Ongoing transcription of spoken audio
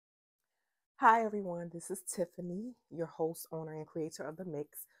Hi everyone, this is Tiffany, your host, owner, and creator of The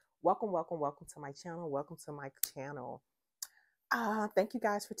Mix. Welcome to my channel. Welcome to my channel. Thank you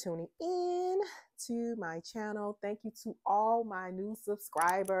guys for tuning in to my channel. Thank you to all my new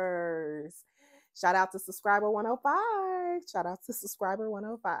subscribers. Shout out to subscriber 105. Shout out to subscriber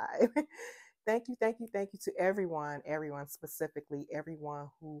 105. Thank you to everyone specifically, everyone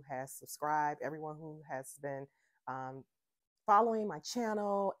who has subscribed, everyone who has been following my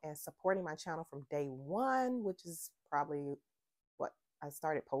channel and supporting my channel from day one, which is probably what I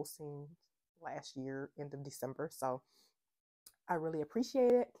started posting last year, end of December. So I really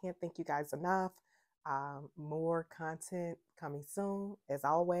appreciate it. Can't thank you guys enough. More content coming soon, as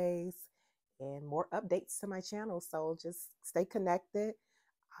always, and more updates to my channel. So just stay connected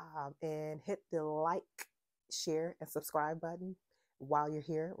and hit the like, share, and subscribe button while you're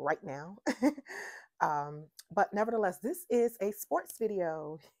here right now. But nevertheless, this is a sports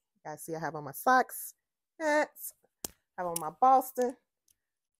video. You guys see I have on my socks, hats, I have on my Boston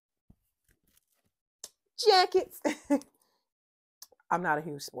jackets. I'm not a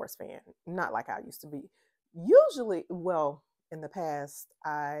huge sports fan, not like I used to be. Usually, well, in the past,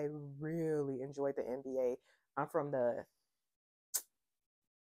 I really enjoyed the NBA. I'm from the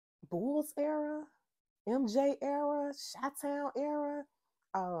Bulls era, MJ era, Chi-Town era,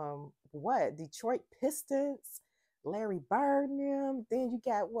 Detroit Pistons, Larry Bird and them. Then you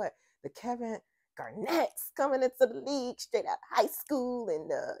got the Kevin Garnett's coming into the league straight out of high school,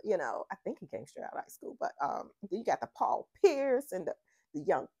 and I think he came straight out of high school, but then you got the Paul Pierce and the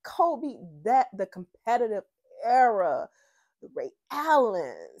young Kobe, the competitive era, the Ray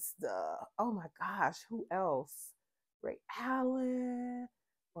Allens, oh my gosh, who else? Ray Allen,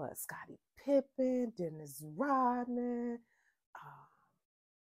 Scottie Pippen, Dennis Rodman,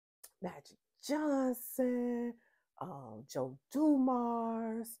 Magic Johnson, Joe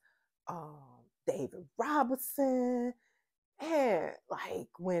Dumars, David Robinson, and like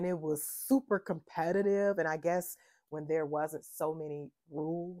when it was super competitive, and I guess when there wasn't so many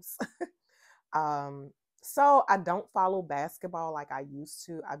rules. So I don't follow basketball like I used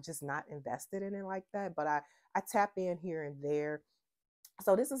to. I'm just not invested in it like that, but I tap in here and there.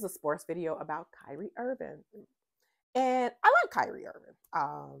 So this is a sports video about Kyrie Irving. And I like Kyrie Irving.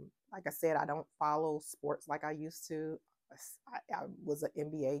 Like I said, I don't follow sports like I used to. I was an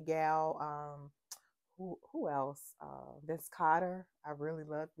NBA gal. Who else? Vince Carter. I really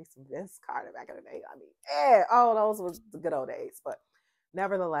loved me some Vince Carter back in the day. I mean, those was the good old days. But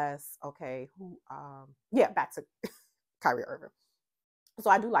nevertheless, okay. Back to Kyrie Irving. So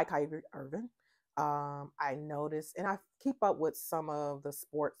I do like Kyrie Irving. I noticed, and I keep up with some of the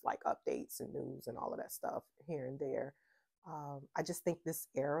sports like updates and news and all of that stuff here and there. I just think this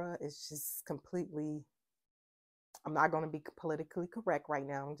era is just completely. I'm not going to be politically correct right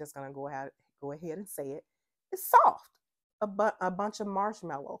now. I'm just going to go ahead and say it. It's soft. A bunch of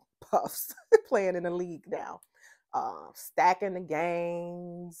marshmallow puffs playing in the league now, stacking the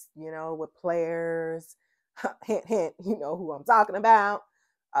games, with players. Hint, hint. You know who I'm talking about.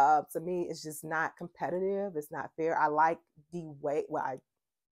 To me, it's just not competitive. It's not fair. I like D Wade.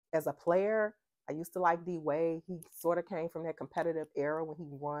 As a player, I used to like D Wade. He sort of came from that competitive era when he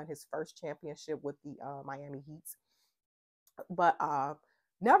won his first championship with the Miami Heat. But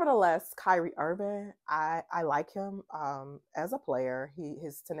nevertheless, Kyrie Irving, I like him as a player.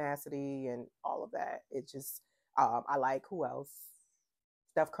 His tenacity and all of that. It just I like who else?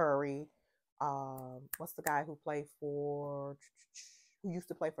 Steph Curry. What's the guy who used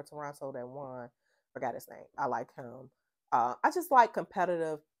to play for Toronto that won? Forgot his name. I like him. I just like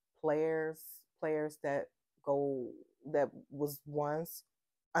competitive players that was once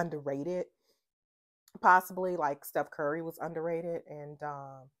underrated. Possibly like Steph Curry was underrated, and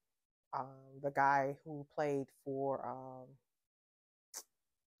the guy who played for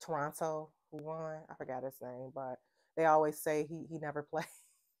Toronto who won, I forgot his name, but they always say he never played.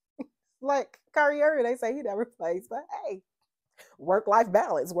 Like Kyrie Irving, they say he never plays, but hey, work life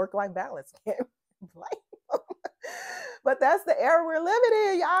balance. Can't blame. But that's the era we're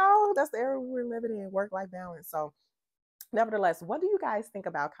living in, y'all. That's the era we're living in, work life balance. So, nevertheless, what do you guys think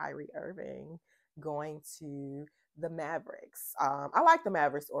about Kyrie Irving going to the Mavericks? I like the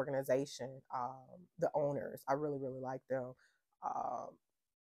Mavericks organization, the owners. I really, really like them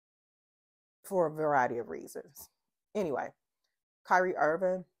for a variety of reasons. Anyway, Kyrie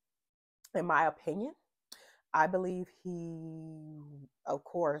Irving, in my opinion, I believe of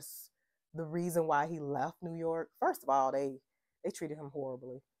course, the reason why he left New York, first of all, they treated him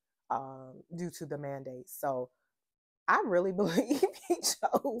horribly due to the mandates. So I really believe he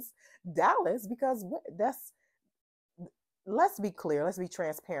chose Dallas because let's be clear, let's be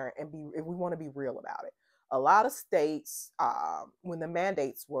transparent, and if we want to be real about it. A lot of states, when the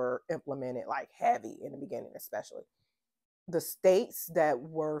mandates were implemented, like heavy in the beginning, especially the states that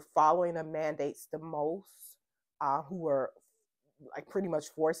were following the mandates the most, who were like pretty much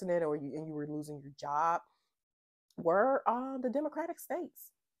forcing it, and you were losing your job, were the Democratic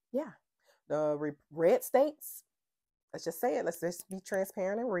states. Yeah, the red states. Let's just say it. Let's just be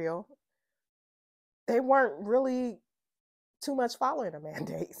transparent and real. They weren't really too much following the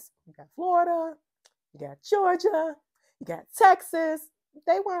mandates. You got Florida, you got Georgia, you got Texas.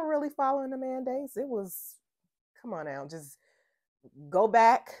 They weren't really following the mandates. It was, come on now, just go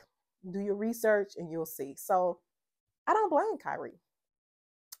back, do your research, and you'll see. So I don't blame Kyrie.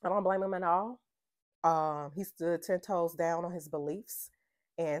 I don't blame him at all. He stood 10 toes down on his beliefs.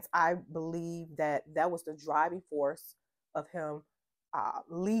 And I believe that that was the driving force of him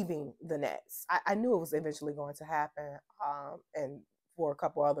leaving the Nets. I knew it was eventually going to happen, and for a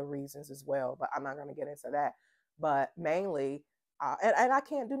couple other reasons as well, but I'm not going to get into that. But mainly, and I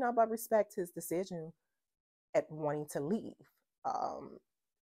can't do nothing but respect his decision at wanting to leave. Um,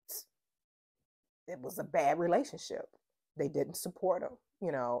 it was a bad relationship. They didn't support him.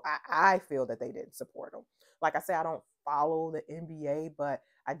 You know, I feel that they didn't support him. Like I said, I don't follow the NBA, but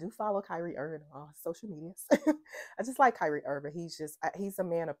I do follow Kyrie Irving on social medias. I just like Kyrie Irving. He's a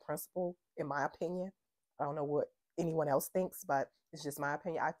man of principle, in my opinion. I don't know what anyone else thinks, but it's just my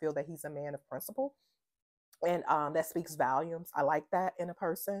opinion. I feel that he's a man of principle, and that speaks volumes. I like that in a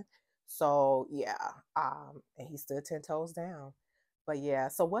person. So yeah, and he stood 10 toes down. But yeah,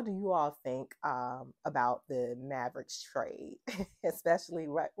 so what do you all think about the Mavericks trade, especially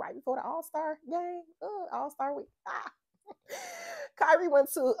right before the All Star game, All Star week? Kyrie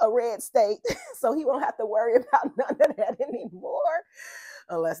went to a red state, so he won't have to worry about none of that anymore,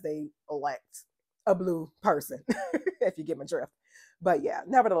 unless they elect a blue person, if you get my drift. But yeah,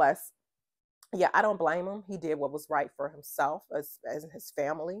 nevertheless, yeah, I don't blame him. He did what was right for himself as his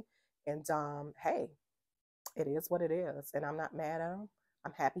family, and hey, it is what it is, and I'm not mad at him.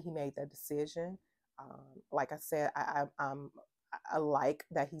 I'm happy he made that decision. Like I said, I like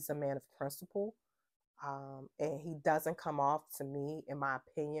that he's a man of principle, and he doesn't come off to me, in my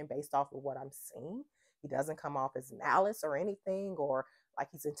opinion, based off of what I'm seeing. He doesn't come off as malice or anything, or like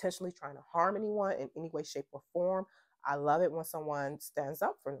he's intentionally trying to harm anyone in any way, shape, or form. I love it when someone stands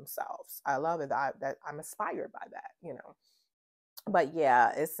up for themselves. I love it that I'm inspired by that, you know. But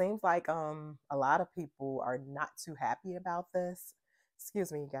yeah, it seems like a lot of people are not too happy about this.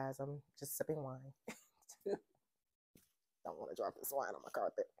 Excuse me, guys. I'm just sipping wine. Don't want to drop this wine on my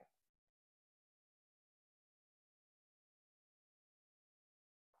carpet.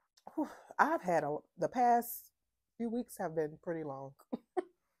 Whew, the past few weeks have been pretty long. I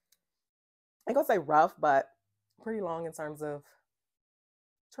ain't gonna say rough, but pretty long in terms of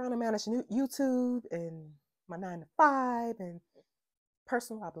trying to manage YouTube and my 9 to 5 and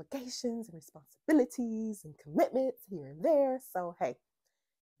personal obligations and responsibilities and commitments here and there. So hey,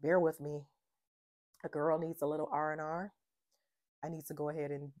 bear with me. A girl needs a little R&R. I need to go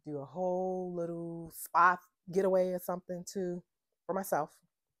ahead and do a whole little spa getaway or something too for myself,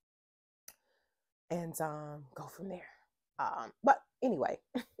 and go from there. But anyway,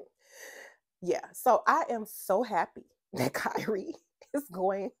 yeah. So I am so happy that Kyrie is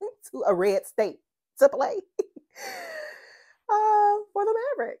going to a red state to play for the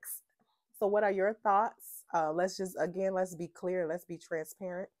Mavericks. So, what are your thoughts? Let's be clear, let's be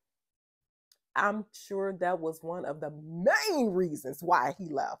transparent. I'm sure that was one of the main reasons why he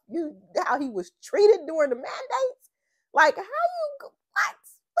left. How he was treated during the mandates, like how you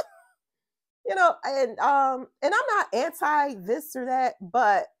what, you know, and I'm not anti this or that,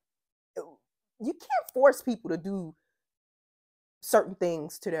 but you can't force people to do certain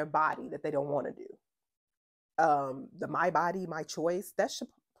things to their body that they don't want to do. The my body, my choice, that should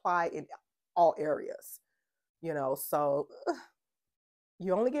apply in all areas, you know. So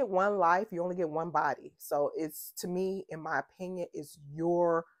you only get one life, you only get one body. So it's, to me, in my opinion, it's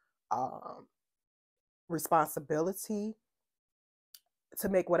your responsibility to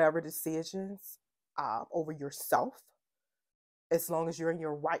make whatever decisions over yourself, as long as you're in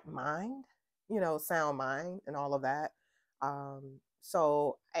your right mind, you know, sound mind and all of that.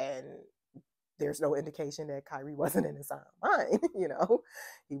 So, and there's no indication that Kyrie wasn't in his sound mind. You know,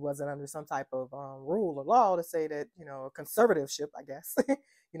 he wasn't under some type of rule or law to say that, you know, conservatorship, I guess.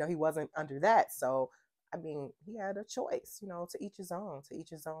 You know, he wasn't under that. So, I mean, he had a choice, you know, to each his own, to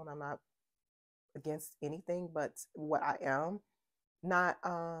each his own. I'm not against anything, but what I am not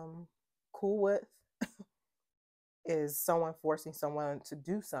cool with is someone forcing someone to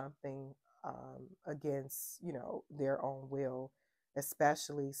do something against, you know, their own will,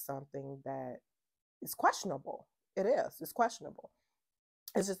 especially something that is questionable. It is. It's questionable.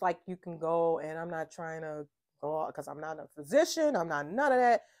 It's just like you can go, and I'm not trying to go because I'm not a physician. I'm not none of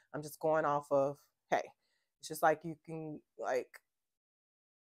that. I'm just going off of, hey, it's just like you can, like,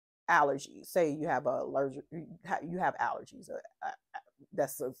 allergies. Say you have allergic, you have allergies.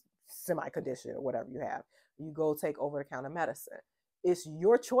 That's a semi condition or whatever you have. You go take over the counter medicine. It's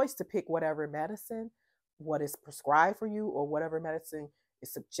your choice to pick whatever medicine, what is prescribed for you, or whatever medicine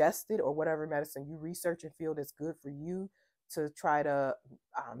is suggested, or whatever medicine you research and feel that's good for you to try to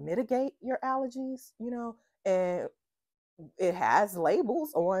mitigate your allergies. You know, and it has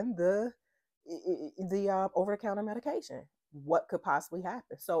labels on the over the counter medication. What could possibly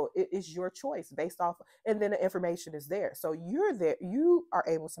happen? So it is your choice based off, and then the information is there. So you're there. You are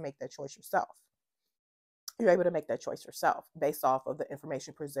able to make that choice yourself. You're able to make that choice yourself based off of the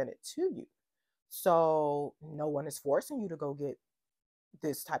information presented to you. So no one is forcing you to go get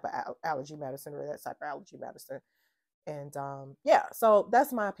this type of allergy medicine or that type of allergy medicine. And yeah, so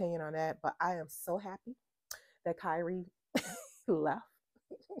that's my opinion on that. But I am so happy that Kyrie left.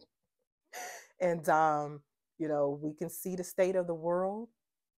 And you know, we can see the state of the world,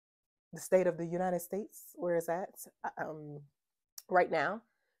 the state of the United States, where it's at right now.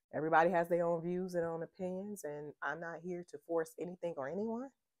 Everybody has their own views and own opinions, and I'm not here to force anything or anyone,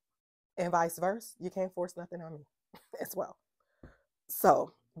 and vice versa. You can't force nothing on me as well.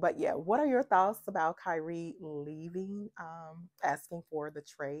 So, but yeah, what are your thoughts about Kyrie leaving, asking for the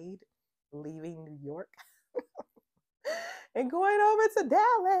trade, leaving New York, and going over to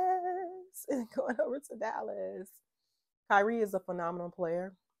Dallas, and going over to Dallas? Kyrie is a phenomenal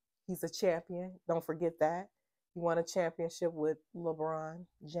player. He's a champion. Don't forget that. He won a championship with LeBron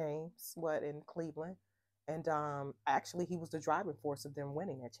James, what, in Cleveland. And actually, he was the driving force of them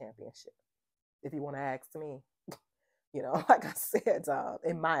winning that championship, if you want to ask me. You know, like I said,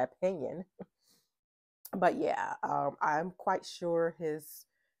 in my opinion. But yeah, I'm quite sure his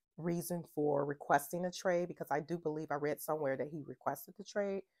reason for requesting a trade, because I do believe I read somewhere that he requested the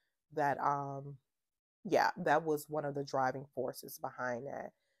trade, that yeah, that was one of the driving forces behind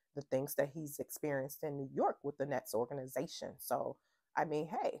that, the things that he's experienced in New York with the Nets organization. So, I mean,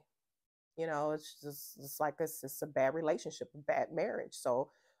 hey, you know, it's like it's a bad relationship, a bad marriage. So,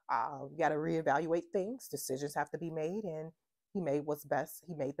 you got to reevaluate things. Decisions have to be made, and he made what's best.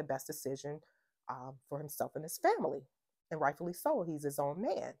 He made the best decision for himself and his family, and rightfully so. He's his own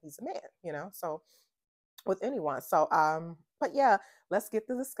man. He's a man, you know. So, with anyone. So, but yeah, let's get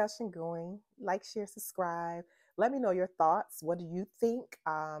the discussion going. Like, share, subscribe. Let me know your thoughts. What do you think?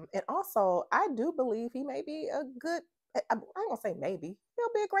 And also, I do believe he may be a good, I'm gonna say maybe,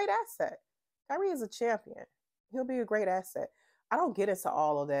 he'll be a great asset. Kyrie is a champion. He'll be a great asset. I don't get into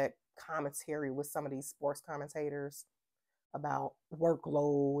all of that commentary with some of these sports commentators about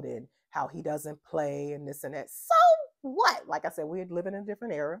workload and how he doesn't play and this and that. So what? Like I said, we're living in a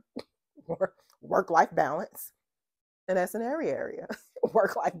different era. Work-life balance, and that's an area.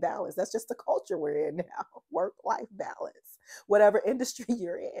 Work-life balance, that's just the culture we're in now. Work-life balance, whatever industry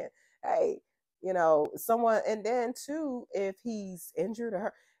you're in. Hey, you know, someone, and then too, if he's injured or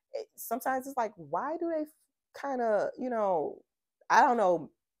hurt, sometimes it's like, why do they kind of, you know, I don't know,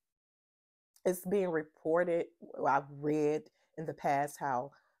 it's being reported, I've read in the past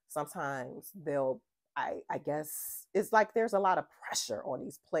how sometimes they'll, I guess it's like there's a lot of pressure on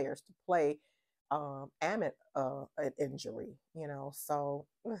these players to play amid an injury, you know. So,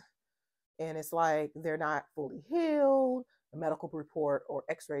 and it's like they're not fully healed. The medical report or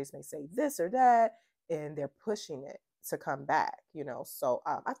X-rays may say this or that, and they're pushing it to come back, you know. So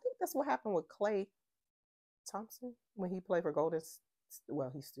I think that's what happened with Klay Thompson when he played for Golden.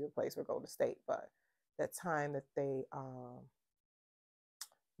 Well, he still plays for Golden State, but that time that they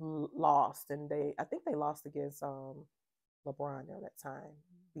lost, and I think they lost against LeBron at that time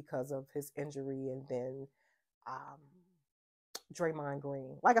because of his injury, and then um, Draymond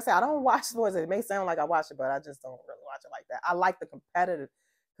Green. Like I said, I don't watch sports. It may sound like I watch it, but I just don't really watch it like that. I like the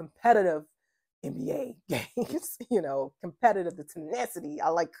competitive NBA games. You know, competitive, the tenacity. I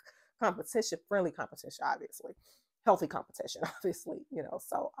like competition, friendly competition, obviously, healthy competition, obviously. You know,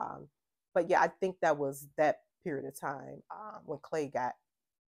 so but yeah, I think that was that period of time when Klay got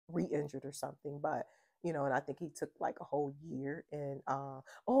re-injured or something, but you know, and I think he took like a whole year. And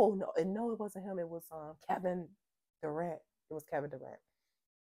oh no, and no, it wasn't him. It was Kevin Durant. It was Kevin Durant.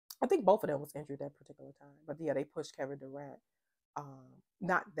 I think both of them was injured that particular time. But yeah, they pushed Kevin Durant.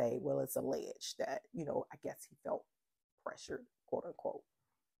 Not they. Well, it's alleged that, you know, I guess he felt pressured, quote unquote.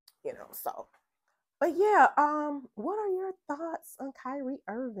 You know, so. But yeah, what are your thoughts on Kyrie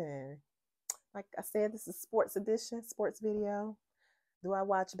Irving? Like I said, this is sports edition, sports video. Do I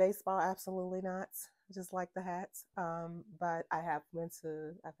watch baseball? Absolutely not. Just like the hats. But I've have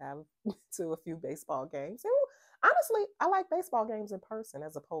to a few baseball games. And honestly, I like baseball games in person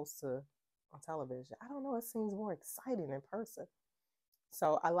as opposed to on television. I don't know. It seems more exciting in person.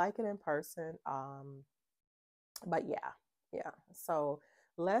 So I like it in person. But yeah, yeah. So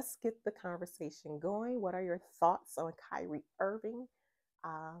let's get the conversation going. What are your thoughts on Kyrie Irving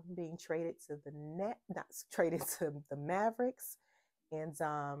being traded to the net, not traded to the Mavericks? And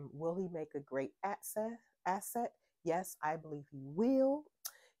will he make a great asset? Yes, I believe he will.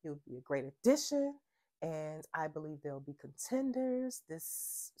 He'll be a great addition. And I believe there'll be contenders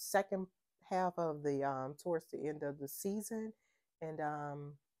this second half of the towards the end of the season. And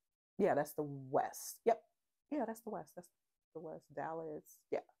yeah, that's the West. Yep. Yeah, that's the West. That's the West. Dallas.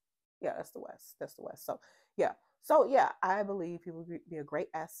 Yeah. Yeah, that's the West. That's the West. So yeah. So yeah, I believe he will be a great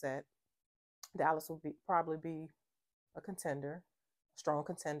asset. Dallas will probably be a contender, a strong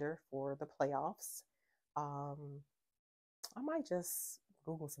contender for the playoffs. Um, I might just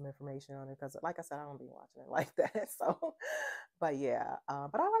Google some information on it because, like I said, I don't be watching it like that. So, but yeah,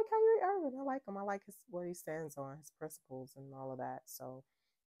 but I like Kyrie Irving. I like him. I like his what he stands on, his principles, and all of that. So,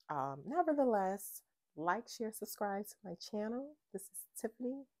 nevertheless, like, share, subscribe to my channel. This is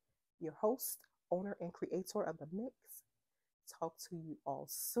Tiffany, your host, owner, and creator of the Mix. Talk to you all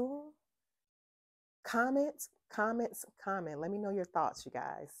soon. Comment. Let me know your thoughts, you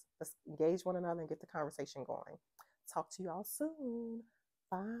guys. Let's engage one another and get the conversation going. Talk to you all soon.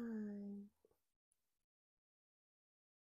 Bye.